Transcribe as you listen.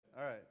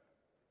All right.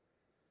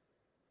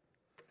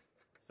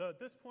 So at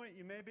this point,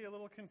 you may be a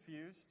little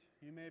confused.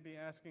 You may be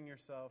asking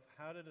yourself,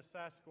 how did a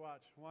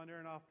Sasquatch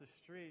wandering off the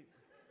street?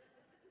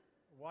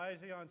 Why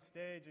is he on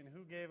stage, and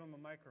who gave him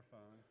a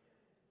microphone?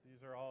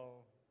 These are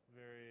all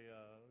very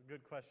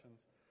good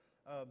questions.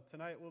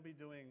 Tonight we'll be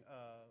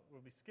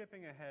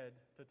skipping ahead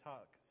to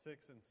talk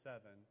 6 and 7.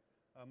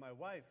 My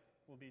wife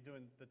will be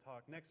doing the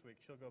talk next week.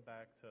 She'll go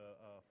back to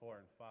 4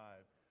 and 5.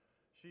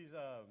 She's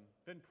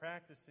been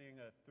practicing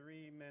a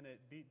 3-minute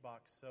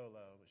beatbox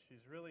solo, but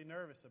she's really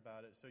nervous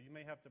about it, so you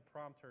may have to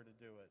prompt her to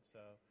do it. So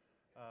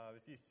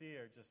if you see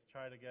her, just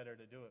try to get her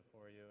to do it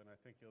for you, and I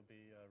think you'll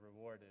be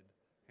rewarded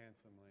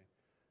handsomely.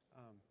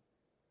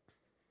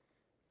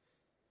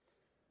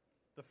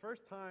 The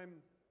first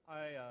time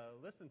I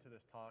listened to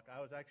this talk,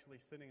 I was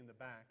actually sitting in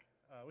the back,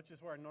 which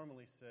is where I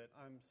normally sit.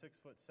 I'm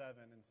 6'7",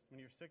 and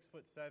when you're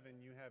 6'7",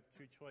 you have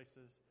two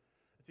choices.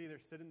 It's either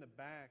sit in the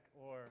back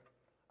or...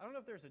 I don't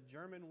know if there's a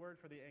German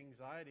word for the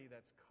anxiety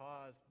that's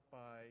caused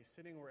by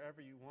sitting wherever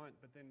you want,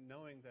 but then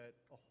knowing that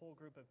a whole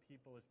group of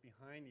people is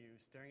behind you,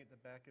 staring at the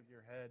back of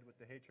your head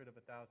with the hatred of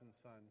 1,000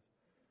 suns.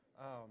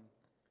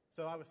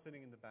 So I was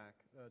sitting in the back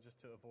just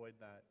to avoid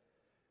that.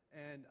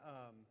 And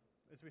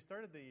as we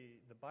started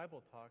the Bible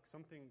talk,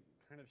 something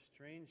kind of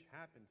strange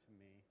happened to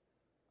me.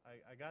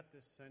 I got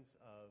this sense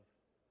of,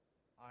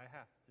 I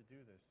have to do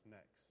this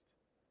next.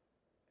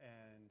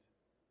 And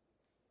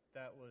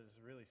that was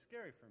really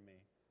scary for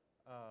me.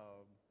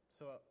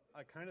 So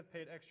I kind of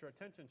paid extra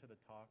attention to the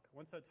talk.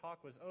 Once that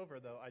talk was over,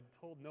 though, I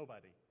told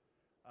nobody,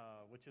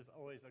 which is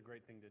always a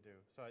great thing to do.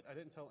 So I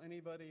didn't tell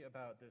anybody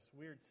about this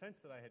weird sense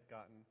that I had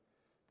gotten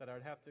that I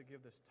would have to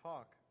give this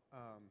talk,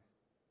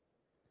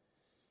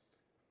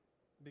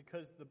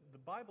 because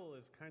the Bible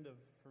is kind of,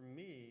 for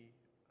me,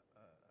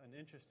 an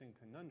interesting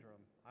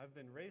conundrum. I've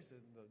been raised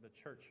in the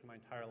church my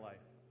entire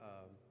life.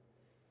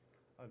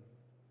 I've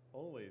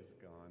always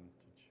gone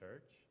to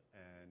church,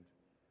 and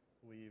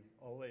we've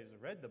always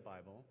read the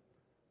Bible,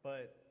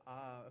 but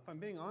if I'm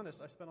being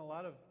honest, I spent a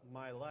lot of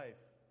my life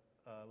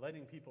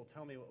letting people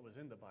tell me what was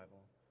in the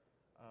Bible,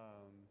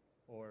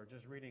 or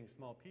just reading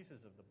small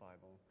pieces of the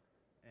Bible.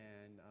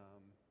 And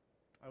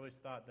I always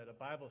thought that a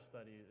Bible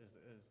study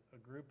is a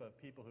group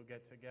of people who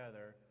get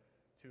together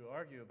to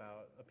argue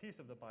about a piece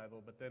of the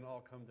Bible, but then all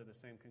come to the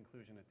same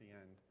conclusion at the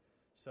end.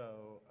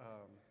 So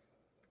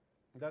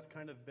that's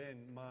kind of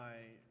been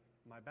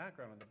my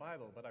background in the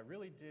Bible, but I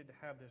really did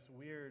have this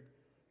weird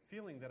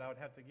feeling that I would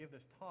have to give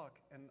this talk,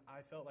 and I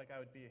felt like I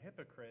would be a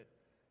hypocrite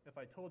if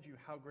I told you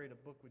how great a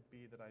book would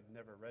be that I'd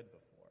never read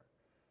before.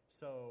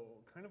 So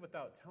kind of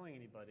without telling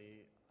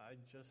anybody, I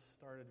just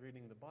started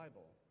reading the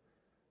Bible.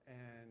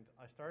 And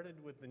I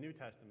started with the New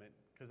Testament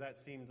because that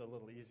seemed a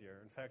little easier.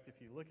 In fact, if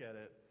you look at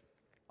it,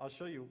 I'll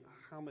show you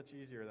how much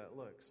easier that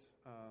looks.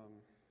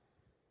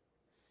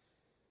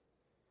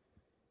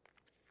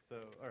 So,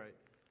 all right,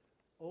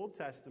 Old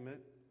Testament,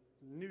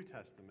 New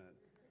Testament.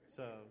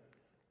 So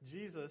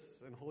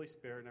Jesus and Holy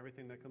Spirit and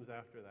everything that comes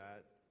after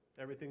that,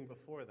 everything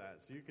before that.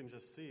 So you can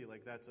just see,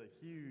 like, that's a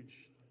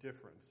huge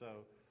difference.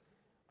 So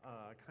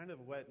I kind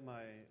of wet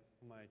my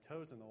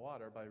toes in the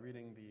water by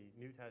reading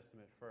the New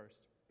Testament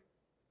first.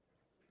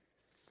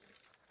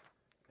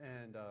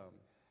 And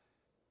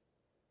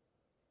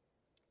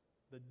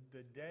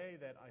the day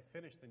that I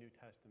finished the New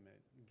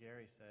Testament,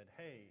 Gary said,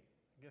 hey,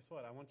 guess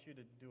what? I want you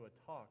to do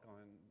a talk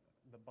on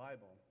the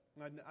Bible.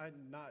 I'd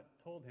not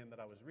told him that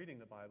I was reading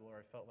the Bible, or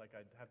I felt like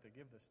I'd have to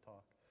give this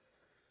talk.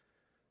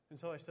 And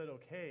so I said,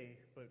 okay,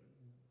 but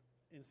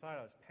inside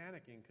I was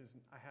panicking because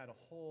I had a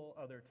whole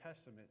other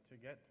testament to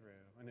get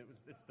through. And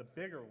it's the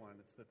bigger one,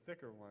 it's the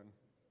thicker one.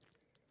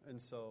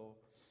 And so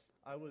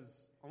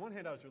on one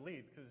hand I was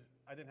relieved because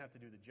I didn't have to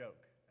do the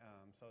joke.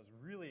 So I was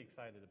really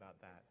excited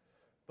about that.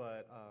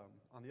 But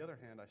on the other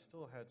hand, I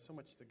still had so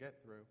much to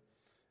get through.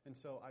 And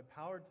so I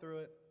powered through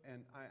it,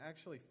 and I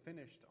actually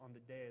finished on the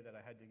day that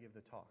I had to give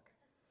the talk,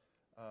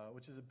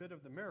 which is a bit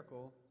of the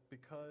miracle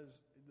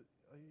because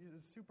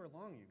it's super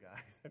long, you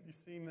guys. Have you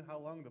seen how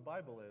long the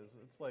Bible is?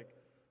 It's like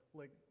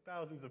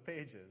thousands of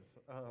pages.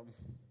 And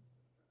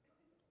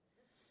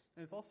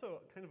it's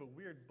also kind of a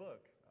weird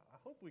book. I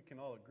hope we can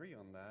all agree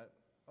on that,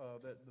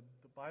 that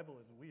the Bible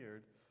is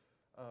weird.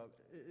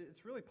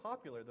 It's really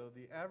popular, though.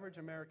 The average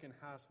American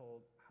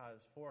household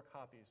has 4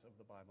 copies of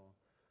the Bible.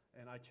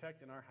 And I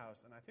checked in our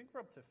house, and I think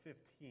we're up to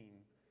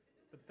 15.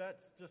 But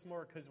that's just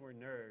more because we're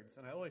nerds.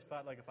 And I always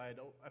thought, like, if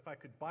I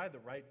could buy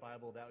the right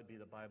Bible, that would be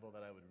the Bible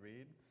that I would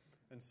read.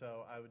 And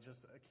so I would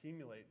just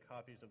accumulate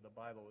copies of the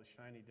Bible with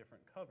shiny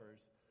different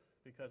covers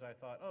because I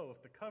thought, oh,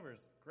 if the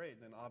cover's great,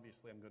 then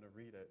obviously I'm going to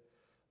read it.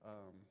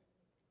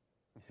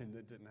 And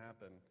it didn't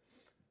happen.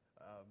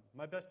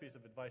 My best piece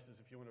of advice is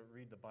if you want to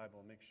read the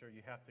Bible, make sure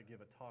you have to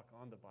give a talk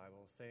on the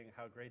Bible saying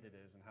how great it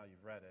is and how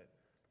you've read it.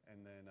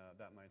 And then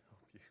that might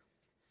help you.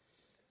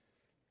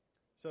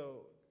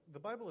 So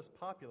the Bible is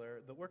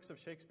popular. The works of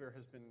Shakespeare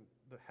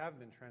have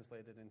been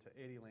translated into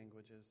 80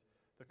 languages.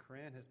 The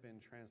Quran has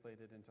been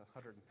translated into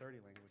 130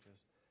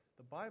 languages.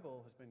 The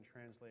Bible has been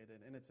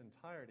translated in its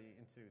entirety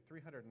into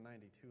 392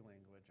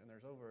 languages, and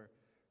there's over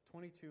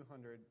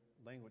 2,200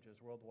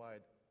 languages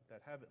worldwide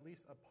that have at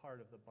least a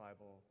part of the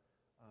Bible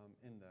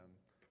in them.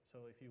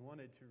 So if you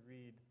wanted to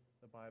read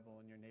the Bible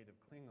in your native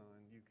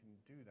Klingon, you can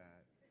do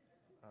that.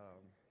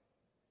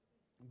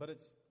 But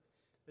it's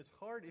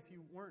hard if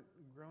you weren't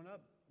grown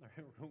up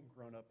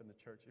in the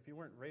church, if you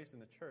weren't raised in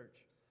the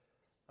church,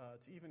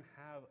 to even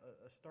have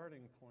a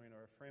starting point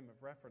or a frame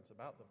of reference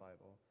about the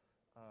Bible.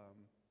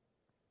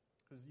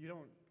 Because you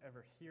don't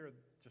ever hear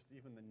just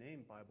even the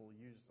name Bible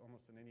used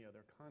almost in any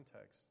other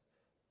context.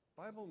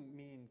 Bible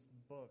means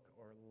book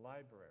or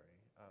library.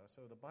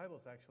 So the Bible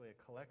is actually a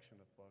collection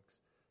of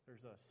books.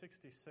 There's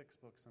 66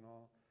 books in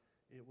all.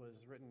 It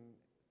was written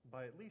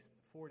by at least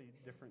 40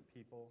 different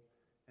people,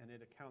 and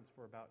it accounts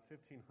for about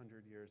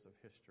 1,500 years of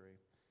history.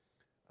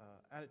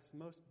 At its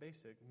most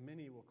basic,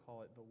 many will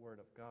call it the Word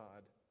of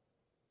God.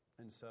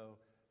 And so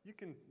you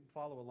can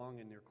follow along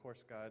in your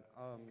course guide.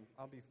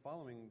 I'll be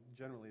following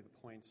generally the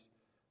points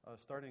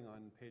starting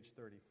on page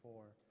 34.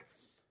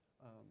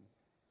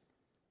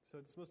 So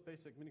it's most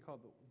basic, many call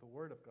it the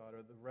Word of God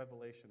or the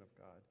revelation of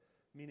God,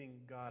 meaning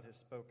God has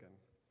spoken.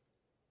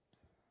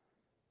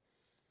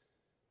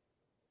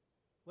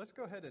 Let's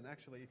go ahead and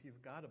actually, if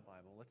you've got a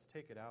Bible, let's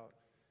take it out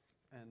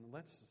and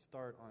let's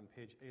start on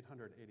page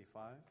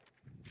 885.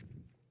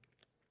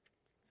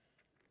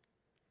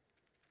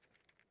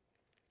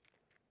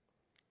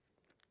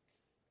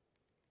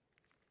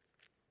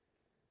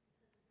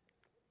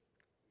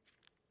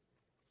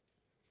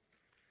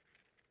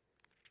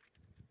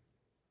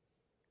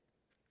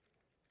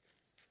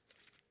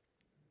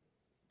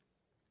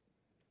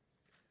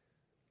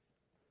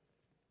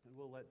 And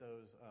we'll let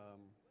those,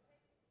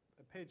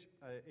 page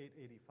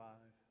 885.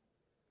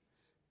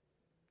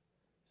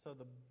 So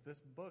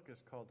this book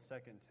is called 2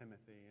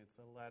 Timothy. It's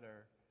a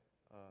letter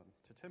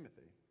to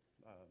Timothy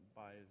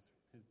by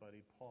his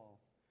buddy Paul.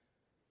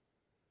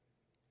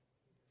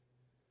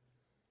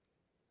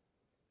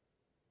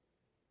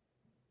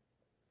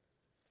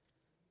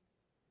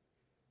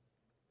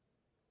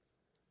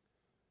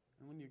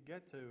 And when you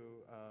get to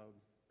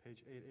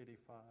page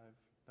 885,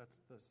 that's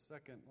the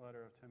second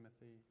letter of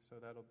Timothy, so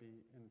that'll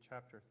be in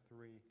chapter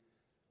 3.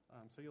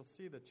 So you'll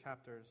see the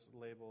chapters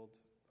labeled.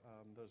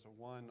 There's a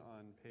 1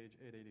 on page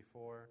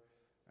 884,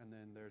 and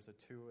then there's a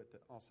 2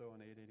 also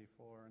on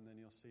 884, and then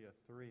you'll see a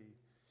 3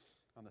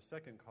 on the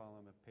second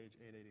column of page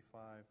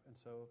 885. And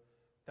so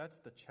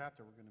that's the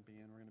chapter we're going to be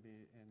in. We're going to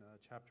be in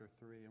chapter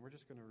 3, and we're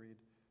just going to read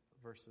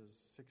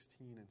verses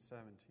 16 and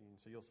 17.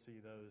 So you'll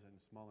see those in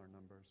smaller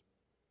numbers.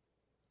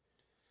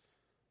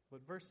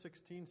 But verse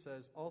 16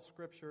 says, "All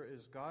Scripture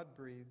is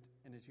God-breathed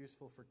and is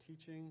useful for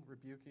teaching,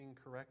 rebuking,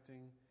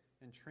 correcting,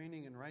 and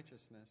training in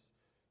righteousness,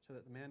 so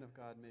that the man of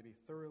God may be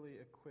thoroughly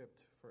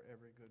equipped for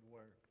every good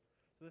work."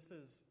 So this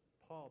is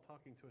Paul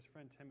talking to his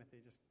friend Timothy,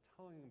 just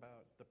telling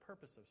about the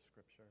purpose of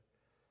Scripture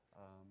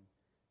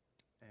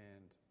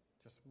and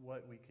just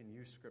what we can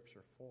use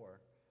Scripture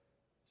for.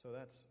 So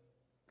that's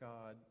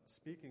God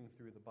speaking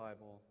through the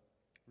Bible,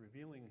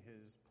 revealing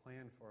his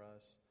plan for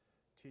us,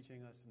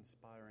 teaching us,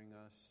 inspiring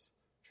us,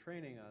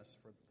 training us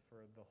for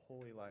the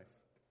holy life.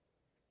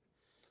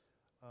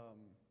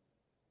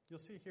 You'll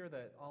see here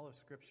that all of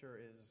Scripture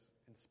is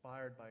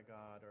inspired by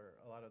God, or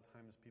a lot of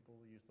times people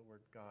will use the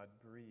word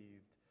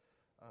God-breathed.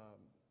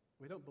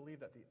 We don't believe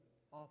that the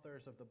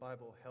authors of the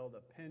Bible held a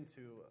pen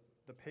to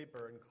the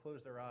paper and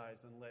closed their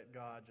eyes and let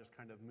God just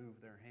kind of move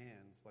their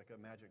hands like a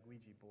magic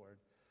Ouija board.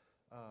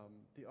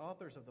 The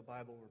authors of the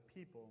Bible were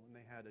people, and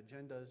they had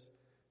agendas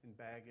and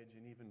baggage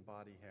and even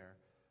body hair.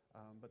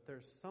 But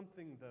there's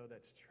something, though,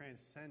 that's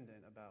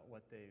transcendent about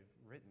what they've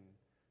written,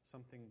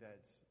 something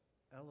that's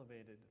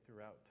elevated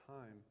throughout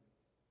time,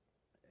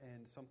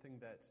 and something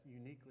that's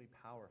uniquely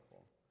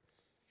powerful.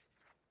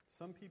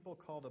 Some people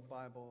call the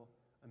Bible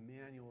a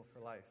manual for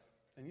life.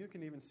 And you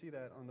can even see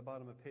that on the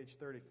bottom of page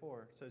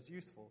 34. It says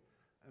useful,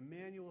 a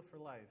manual for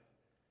life.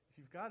 If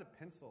you've got a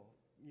pencil,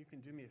 you can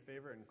do me a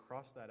favor and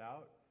cross that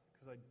out,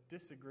 because I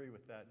disagree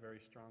with that very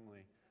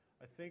strongly.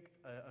 I think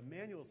a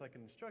manual is like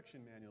an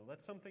instruction manual.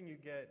 That's something you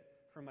get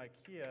from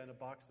IKEA in a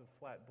box of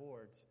flat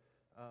boards,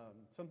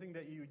 something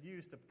that you would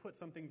use to put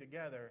something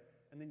together,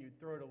 and then you'd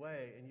throw it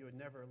away, and you would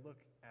never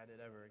look at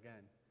it ever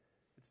again.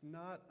 It's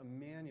not a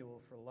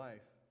manual for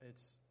life.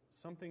 It's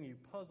something you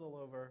puzzle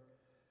over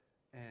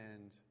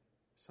and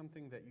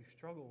something that you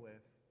struggle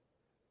with,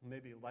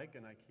 maybe like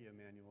an IKEA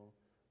manual,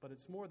 but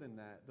it's more than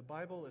that. The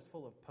Bible is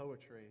full of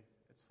poetry.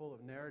 It's full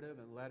of narrative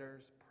and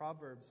letters,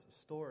 proverbs,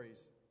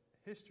 stories,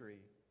 history,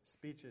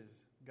 speeches,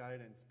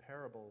 guidance,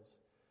 parables.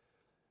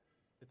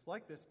 It's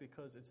like this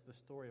because it's the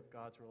story of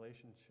God's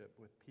relationship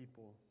with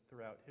people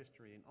throughout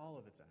history in all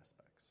of its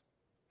aspects.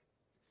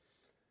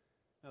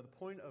 Now, the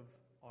point of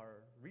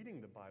our reading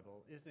the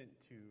Bible isn't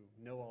to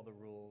know all the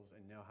rules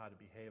and know how to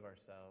behave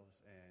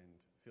ourselves and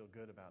feel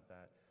good about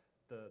that.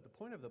 The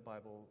point of the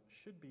Bible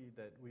should be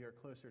that we are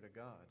closer to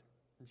God.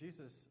 And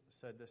Jesus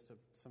said this to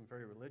some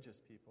very religious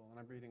people, and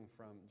I'm reading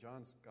from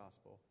John's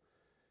Gospel.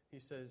 He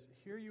says,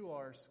 "Here you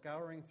are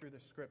scouring through the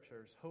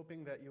Scriptures,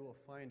 hoping that you will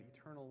find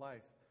eternal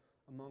life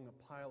among a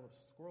pile of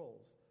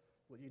scrolls,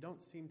 what you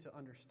don't seem to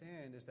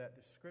understand is that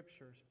the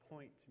Scriptures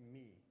point to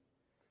me.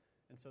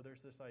 And so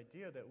there's this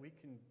idea that we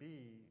can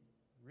be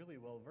really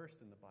well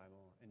versed in the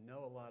Bible and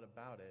know a lot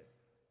about it,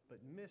 but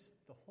miss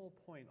the whole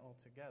point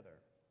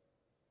altogether.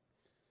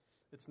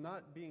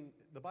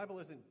 The Bible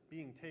isn't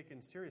being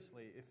taken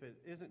seriously if it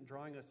isn't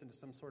drawing us into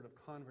some sort of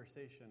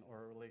conversation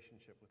or a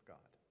relationship with God.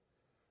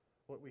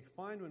 What we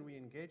find when we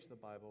engage the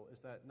Bible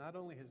is that not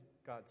only has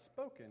God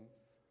spoken,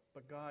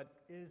 but God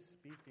is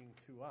speaking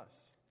to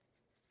us.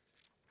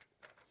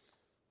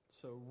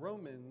 So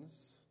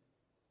Romans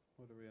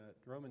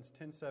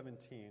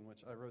 10:17,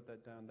 which I wrote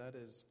that down. That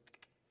is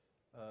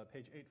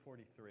page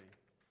 843.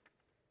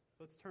 So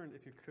let's turn,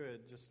 if you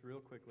could, just real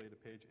quickly to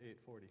page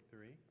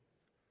 843.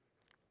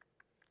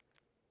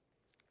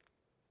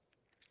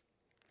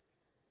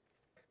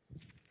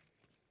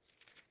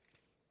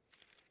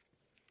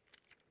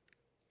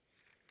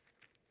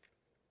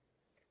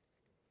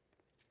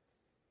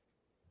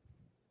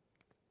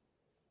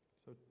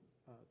 So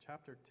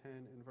chapter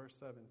 10 and verse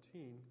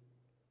 17,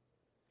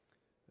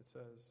 it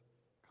says,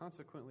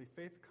 "Consequently,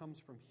 faith comes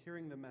from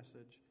hearing the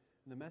message,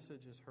 and the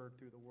message is heard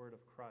through the word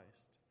of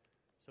Christ."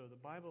 So the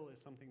Bible is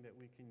something that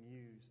we can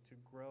use to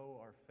grow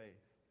our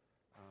faith.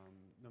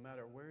 No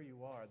matter where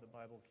you are, the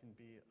Bible can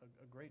be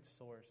a great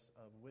source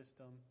of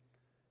wisdom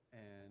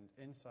and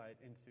insight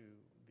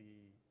into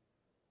the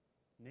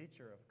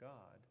nature of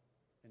God,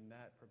 and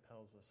that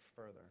propels us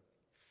further.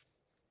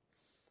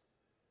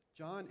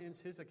 John ends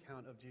his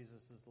account of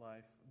Jesus'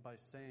 life by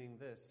saying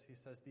this. He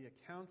says,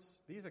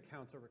 these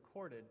accounts are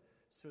recorded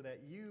so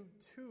that you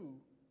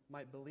too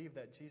might believe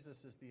that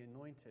Jesus is the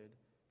anointed,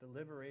 the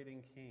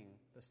liberating King,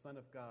 the Son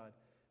of God,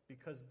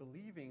 because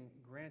believing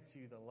grants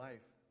you the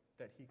life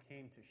that he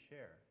came to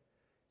share.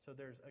 So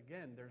there's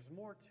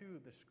more to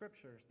the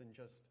Scriptures than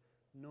just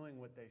knowing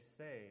what they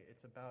say.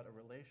 It's about a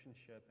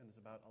relationship, and it's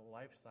about a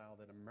lifestyle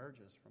that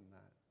emerges from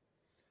that.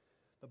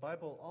 The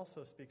Bible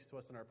also speaks to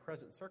us in our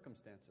present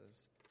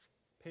circumstances.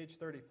 Page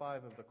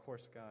 35 of the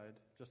course guide,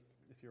 just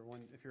if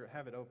you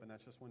have it open,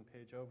 that's just one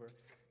page over,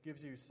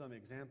 gives you some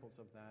examples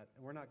of that.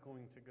 And we're not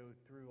going to go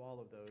through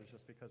all of those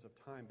just because of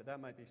time, but that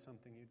might be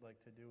something you'd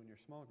like to do in your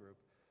small group.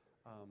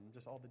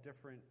 Just all the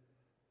different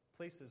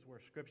places where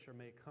Scripture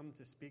may come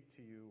to speak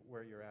to you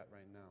where you're at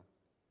right now.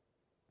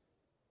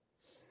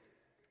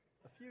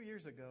 A few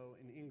years ago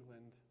in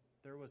England,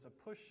 there was a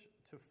push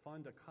to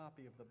fund a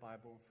copy of the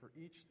Bible for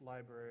each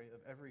library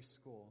of every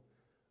school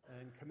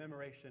in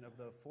commemoration of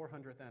the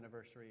 400th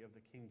anniversary of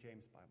the King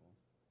James Bible.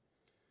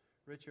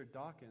 Richard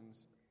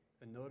Dawkins,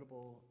 a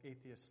notable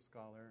atheist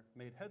scholar,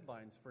 made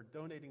headlines for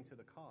donating to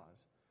the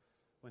cause.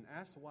 When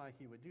asked why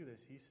he would do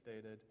this, he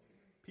stated,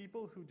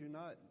 "People who do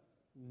not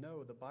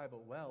know the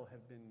Bible well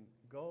have been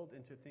gulled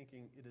into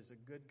thinking it is a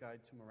good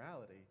guide to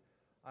morality.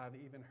 I have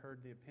even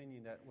heard the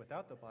opinion that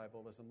without the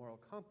Bible as a moral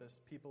compass,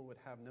 people would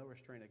have no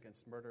restraint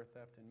against murder,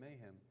 theft, and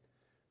mayhem.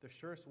 The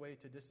surest way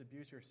to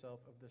disabuse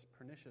yourself of this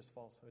pernicious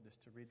falsehood is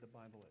to read the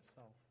Bible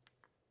itself."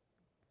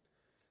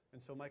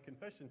 And so my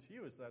confession to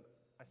you is that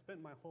I spent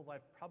my whole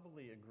life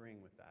probably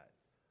agreeing with that.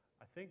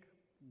 I think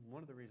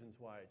one of the reasons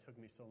why it took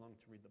me so long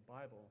to read the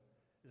Bible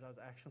is I was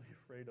actually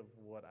afraid of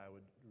what I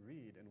would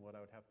read and what I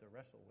would have to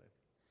wrestle with.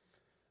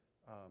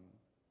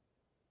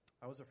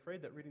 I was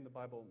afraid that reading the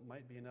Bible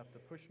might be enough to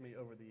push me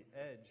over the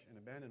edge and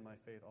abandon my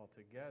faith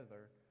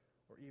altogether.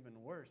 Or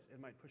even worse, it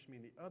might push me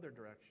in the other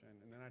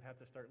direction, and then I'd have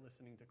to start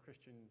listening to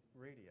Christian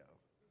radio.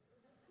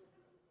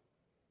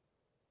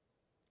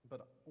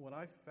 But what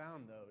I've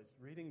found, though, is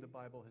reading the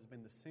Bible has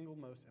been the single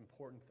most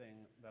important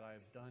thing that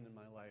I've done in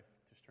my life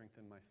to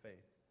strengthen my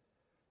faith.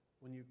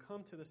 When you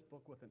come to this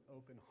book with an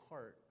open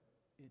heart,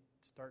 it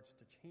starts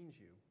to change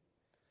you.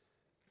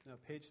 Now,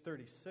 page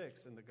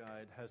 36 in the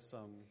guide has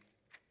some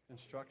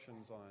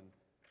instructions on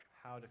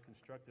how to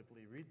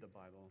constructively read the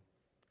Bible.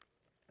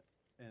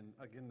 And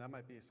again, that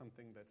might be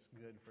something that's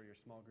good for your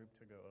small group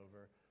to go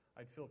over.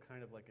 I'd feel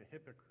kind of like a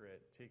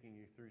hypocrite taking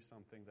you through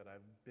something that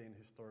I've been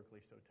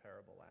historically so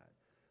terrible at.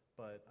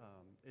 But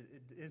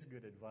it is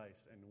good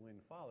advice, and when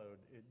followed,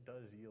 it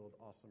does yield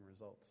awesome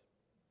results.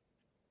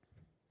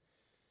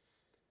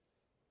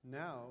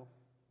 Now,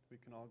 we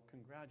can all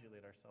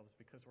congratulate ourselves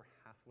because we're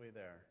halfway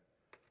there.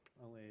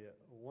 Only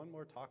one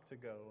more talk to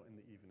go in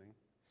the evening.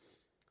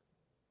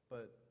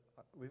 But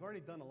we've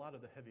already done a lot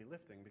of the heavy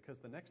lifting because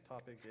the next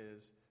topic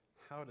is,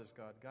 how does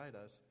God guide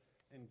us?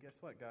 And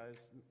guess what,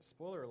 guys?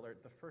 Spoiler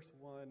alert, the first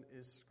one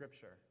is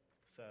Scripture.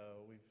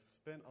 So we've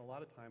spent a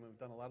lot of time, we've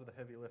done a lot of the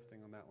heavy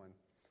lifting on that one.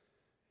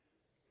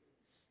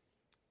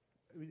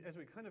 As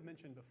we kind of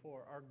mentioned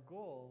before, our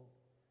goal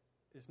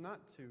is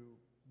not to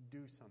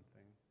do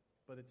something,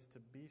 but it's to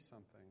be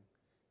something.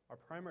 Our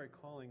primary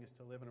calling is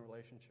to live in a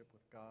relationship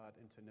with God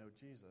and to know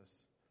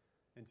Jesus,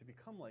 and to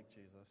become like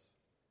Jesus,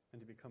 and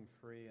to become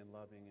free and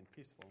loving and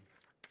peaceful.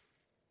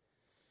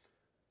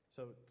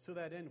 So to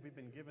that end, we've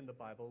been given the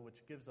Bible,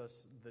 which gives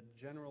us the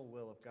general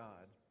will of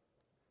God.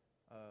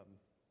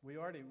 We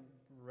already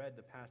read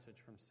the passage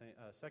from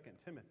 2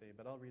 Timothy,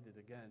 but I'll read it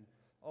again.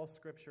 All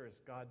Scripture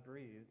is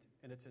God-breathed.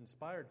 In its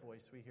inspired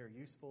voice, we hear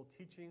useful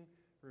teaching,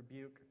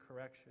 rebuke,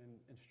 correction,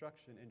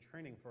 instruction, and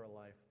training for a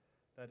life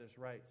that is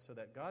right, so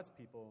that God's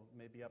people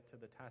may be up to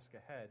the task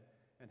ahead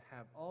and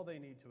have all they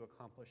need to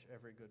accomplish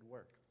every good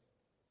work.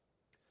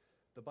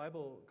 The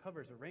Bible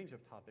covers a range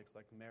of topics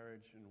like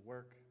marriage and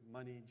work,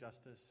 money,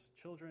 justice,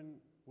 children,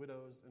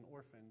 widows, and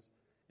orphans,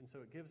 and so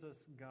it gives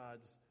us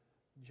God's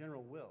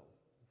general will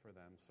for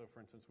them. So,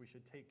 for instance, we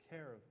should take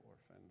care of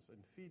orphans and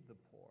feed the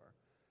poor.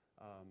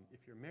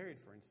 If you're married,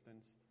 for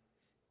instance,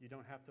 you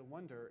don't have to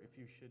wonder if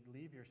you should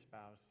leave your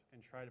spouse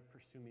and try to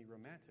pursue me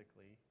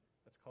romantically.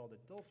 That's called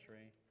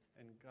adultery,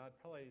 and God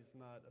probably is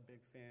not a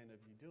big fan of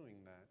you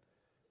doing that.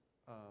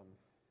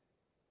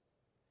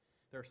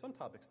 There are some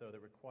topics, though,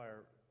 that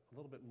require a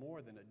little bit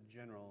more than a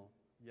general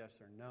yes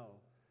or no.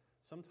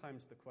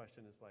 Sometimes the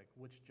question is like,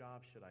 which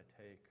job should I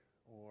take,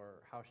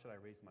 or how should I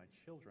raise my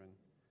children?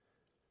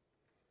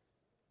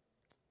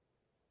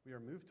 We are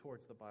moved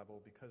towards the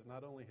Bible because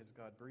not only has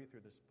God breathed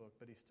through this book,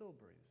 but he still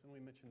breathes. And we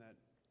mentioned that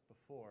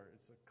before.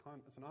 It's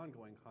an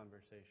ongoing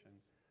conversation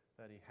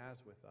that he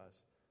has with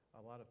us. A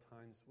lot of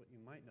times what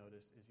you might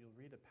notice is you'll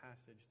read a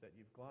passage that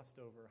you've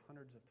glossed over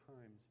hundreds of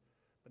times,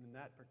 but in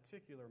that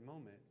particular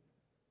moment,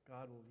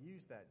 God will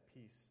use that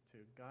piece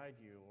to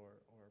guide you or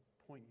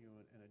point you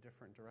in a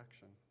different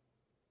direction.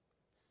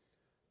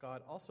 God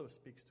also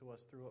speaks to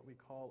us through what we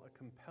call a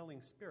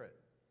compelling spirit.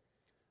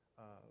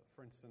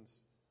 For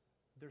instance,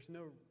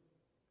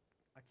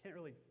 I can't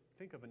really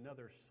think of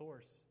another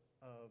source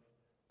of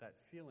that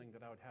feeling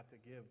that I would have to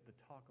give the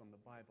talk on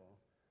the Bible.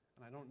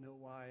 And I don't know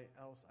why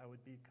else I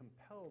would be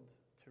compelled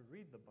to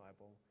read the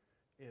Bible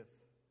if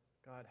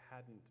God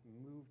hadn't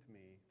moved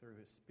me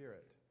through his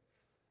Spirit.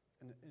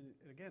 And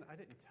again, I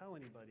didn't tell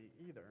anybody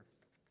either.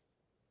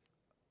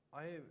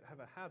 I have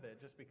a habit,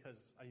 just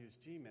because I use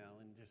Gmail,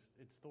 and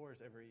it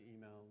stores every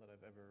email that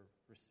I've ever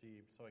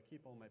received. So I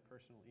keep all my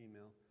personal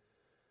email.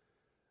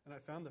 And I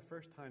found the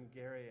first time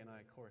Gary and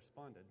I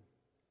corresponded.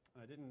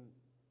 I didn't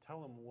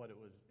tell him what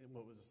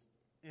was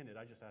in it.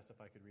 I just asked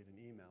if I could read an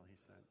email he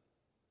sent.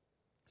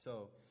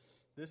 So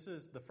this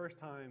is the first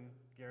time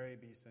Gary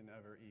Beeson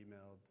ever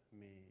emailed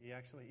me. He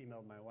actually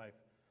emailed my wife,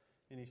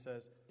 and he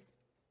says,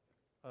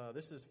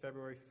 this is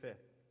February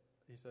 5th.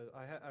 He says,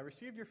 I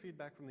received your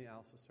feedback from the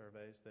Alpha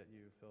surveys that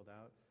you filled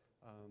out.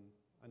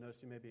 I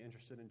noticed you may be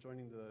interested in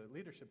joining the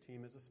leadership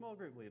team as a small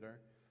group leader.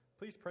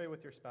 Please pray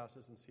with your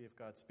spouses and see if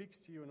God speaks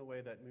to you in a way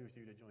that moves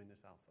you to join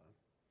this Alpha.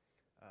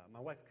 My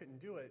wife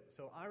couldn't do it,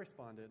 so I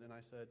responded, and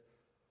I said,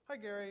 hi,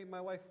 Gary,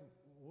 my wife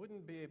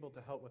wouldn't be able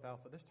to help with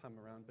Alpha this time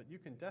around, but you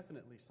can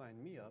definitely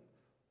sign me up.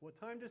 What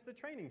time does the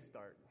training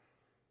start?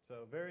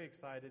 So very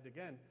excited.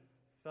 Again,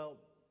 felt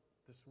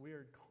this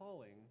weird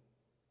calling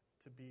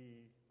to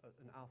be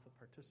an Alpha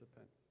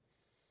participant.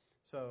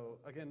 So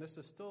again, this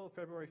is still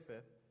February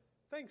 5th.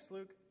 Thanks,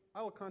 Luke.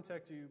 I will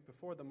contact you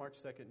before the March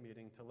 2nd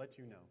meeting to let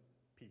you know.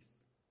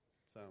 Peace.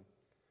 So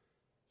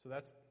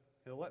that's,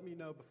 he'll let me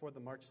know before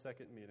the March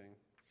 2nd meeting.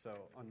 So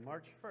on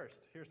March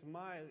 1st, here's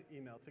my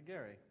email to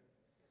Gary.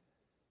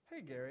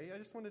 Hey, Gary, I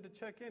just wanted to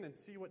check in and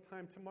see what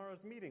time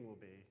tomorrow's meeting will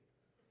be.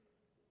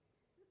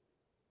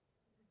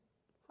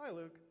 Hi,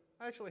 Luke.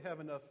 I actually have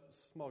enough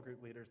small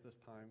group leaders this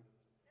time.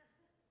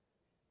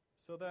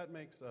 So that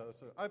makes, so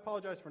I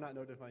apologize for not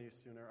notifying you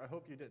sooner. I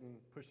hope you didn't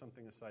push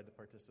something aside to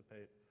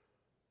participate,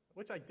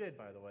 which I did,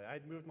 by the way. I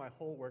had moved my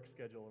whole work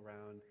schedule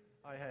around.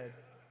 I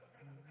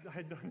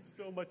had done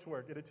so much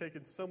work. It had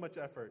taken so much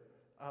effort.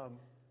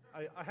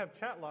 I have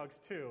chat logs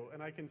too,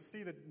 and I can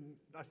see that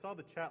I saw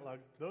the chat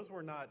logs. Those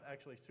were not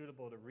actually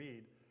suitable to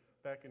read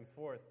back and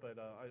forth, but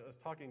I was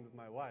talking with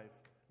my wife,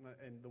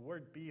 and the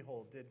word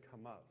beehole did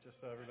come up, just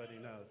so everybody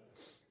knows.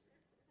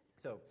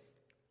 So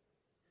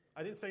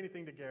I didn't say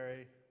anything to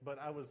Gary, but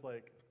I was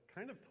like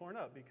kind of torn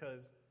up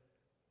because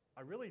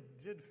I really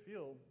did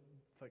feel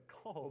like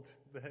called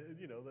that,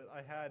 that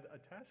I had a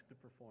task to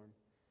perform.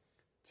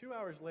 2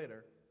 hours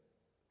later,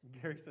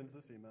 Gary sends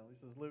this email. He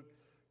says, Luke,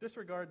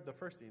 disregard the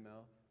first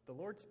email. The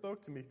Lord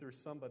spoke to me through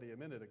somebody a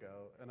minute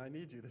ago, and I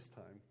need you this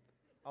time.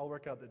 I'll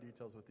work out the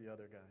details with the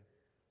other guy.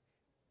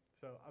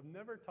 So I've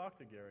never talked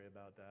to Gary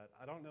about that.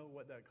 I don't know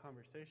what that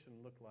conversation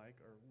looked like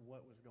or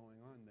what was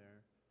going on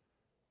there,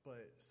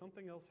 but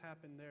something else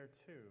happened there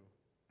too.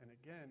 And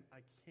again, I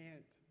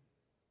can't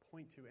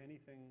point to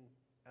anything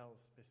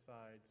else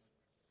besides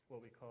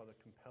what we call the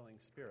compelling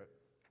spirit.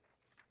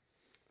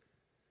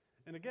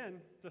 And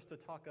again, just to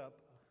talk up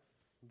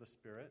the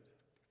Spirit,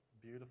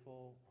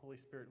 beautiful Holy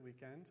Spirit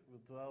weekend.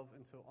 We'll delve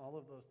into all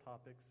of those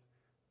topics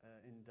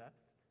in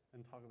depth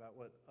and talk about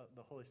what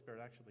the Holy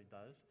Spirit actually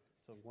does.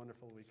 It's a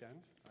wonderful weekend.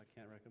 I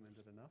can't recommend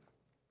it enough.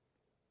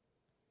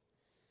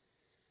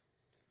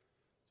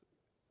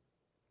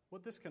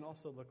 What this can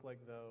also look like,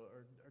 though,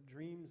 are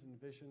dreams and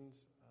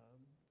visions,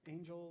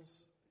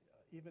 angels,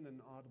 even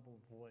an audible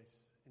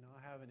voice.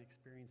 I haven't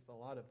experienced a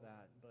lot of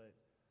that, but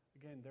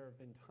again, there have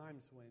been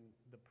times when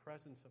the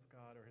presence of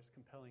God or his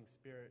compelling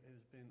spirit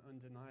has been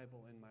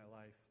undeniable in my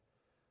life.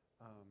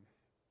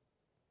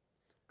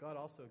 God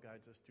also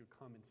guides us through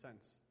common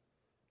sense,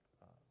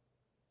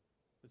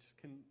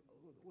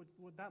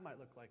 what that might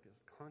look like is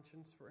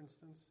conscience, for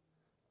instance.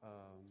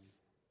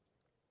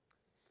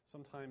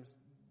 Sometimes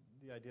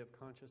the idea of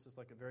conscience is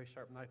like a very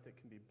sharp knife that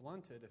can be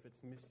blunted if it's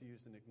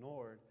misused and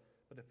ignored.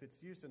 But if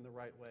it's used in the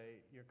right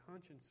way, your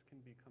conscience can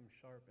become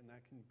sharp, and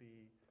that can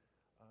be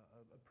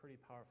a pretty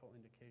powerful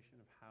indication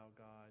of how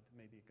God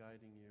may be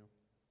guiding you.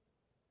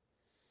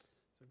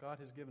 So God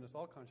has given us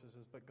all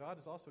consciences, but God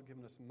has also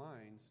given us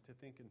minds to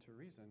think and to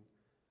reason.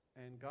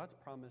 And God's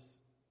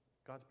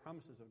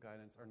promises of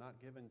guidance are not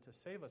given to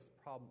save us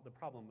the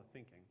problem of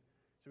thinking.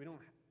 So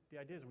the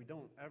idea is we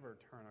don't ever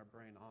turn our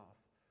brain off.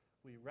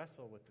 We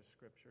wrestle with the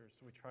Scriptures,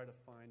 so we try to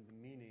find the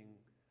meaning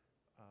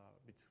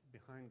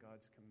behind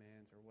God's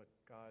commands or what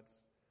God's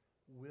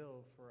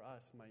will for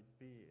us might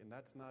be, and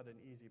that's not an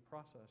easy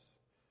process.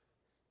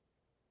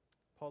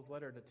 Paul's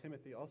letter to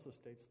Timothy also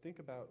states, "Think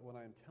about what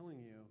I am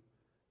telling you,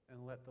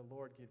 and let the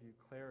Lord give you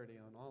clarity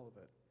on all of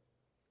it."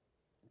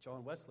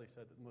 John Wesley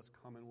said that the most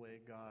common way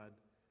God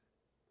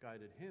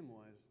guided him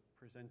was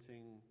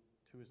presenting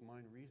to his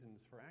mind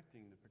reasons for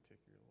acting in a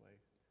particular way.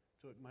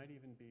 So it might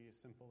even be as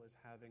simple as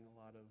having a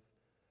lot of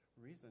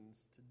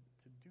reasons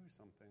to do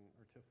something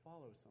or to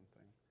follow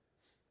something.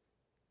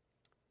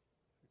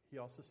 He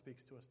also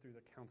speaks to us through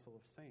the council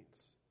of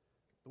saints.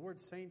 The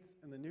word saints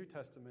in the New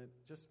Testament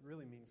just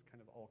really means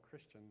kind of all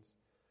Christians.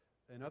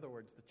 In other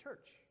words, the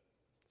church.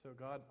 So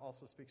God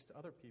also speaks to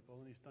other people,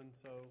 and he's done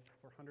so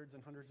for hundreds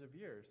and hundreds of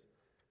years.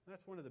 And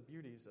that's one of the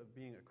beauties of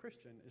being a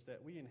Christian, is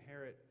that we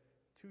inherit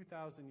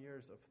 2,000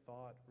 years of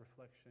thought,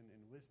 reflection,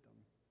 and wisdom.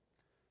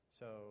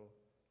 So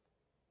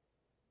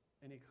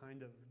any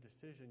kind of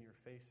decision you're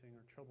facing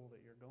or trouble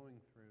that you're going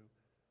through,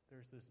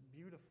 there's this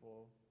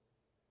beautiful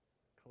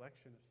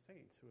collection of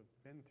saints who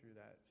have been through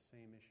that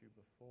same issue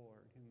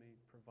before, who may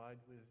provide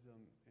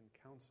wisdom and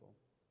counsel.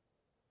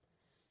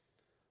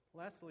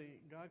 Lastly,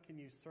 God can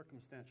use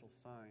circumstantial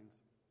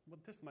signs.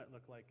 What this might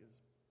look like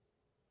is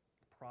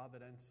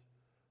providence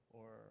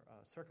or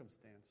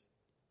circumstance.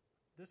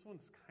 This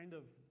one's kind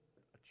of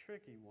a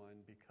tricky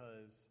one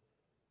because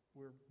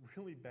we're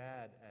really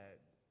bad at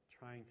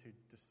trying to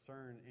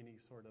discern any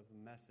sort of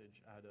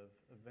message out of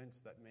events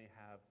that may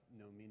have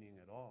no meaning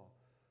at all.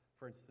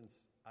 For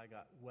instance, I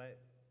got wet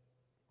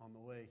on the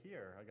way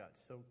here. I got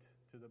soaked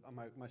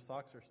my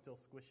socks are still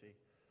squishy.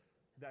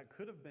 That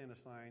could have been a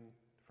sign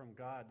from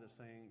God that's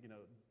saying,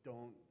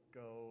 don't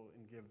go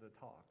and give the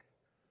talk.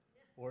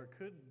 Or it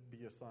could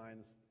be a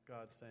sign,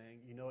 God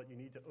saying, you know what, you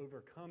need to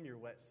overcome your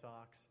wet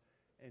socks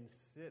and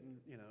sit and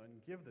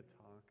give the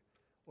talk.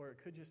 Or it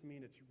could just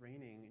mean it's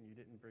raining and you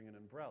didn't bring an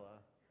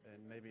umbrella,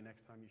 and maybe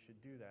next time you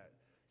should do that.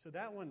 So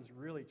that one's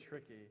really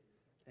tricky,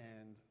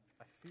 and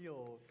I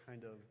feel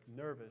kind of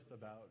nervous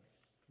about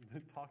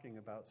talking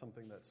about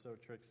something that's so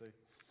tricksy.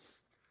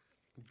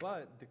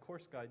 But the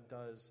course guide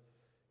does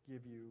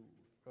give you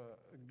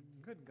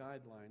good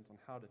guidelines on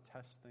how to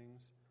test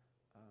things.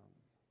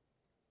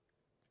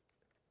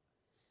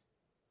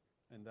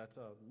 And that's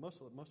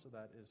most of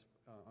that is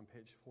on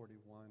page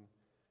 41.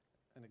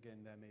 And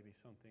again, that may be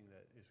something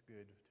that is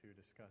good to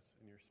discuss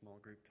in your small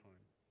group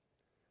time.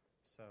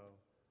 So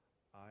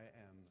I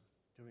am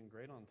doing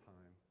great on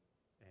time,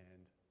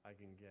 and I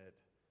can get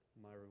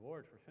my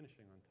reward for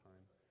finishing on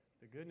time.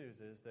 The good news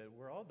is that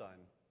we're all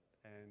done,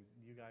 and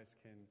you guys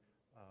can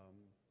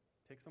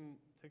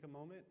take a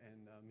moment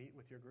and meet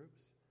with your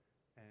groups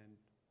and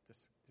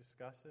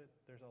discuss it.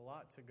 There's a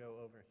lot to go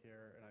over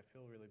here, and I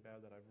feel really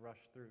bad that I've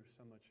rushed through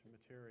so much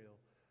material,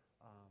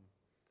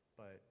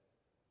 but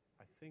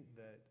I think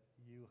that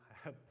you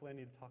have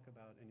plenty to talk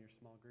about in your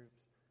small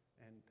groups.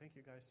 And thank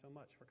you guys so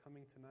much for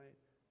coming tonight.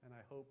 And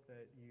I hope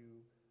that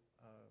you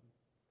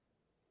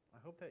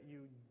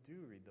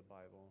do read the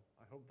Bible.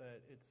 I hope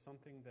that it's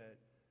something that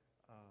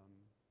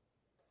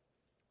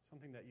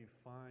you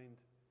find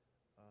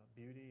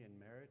beauty and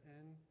merit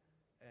in.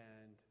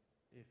 And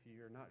if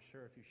you're not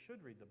sure if you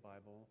should read the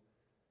Bible,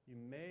 you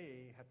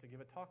may have to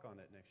give a talk on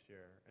it next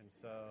year. And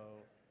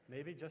so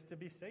maybe just to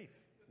be safe,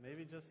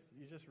 maybe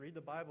you just read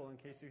the Bible in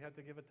case you have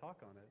to give a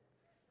talk on it.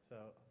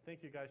 So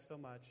thank you guys so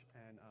much,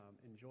 and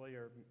enjoy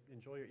your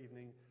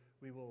evening.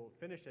 We will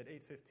finish at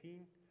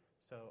 8:15,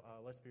 so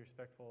let's be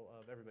respectful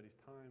of everybody's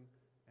time.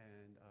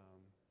 And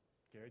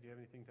Gary, do you have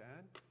anything to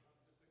add?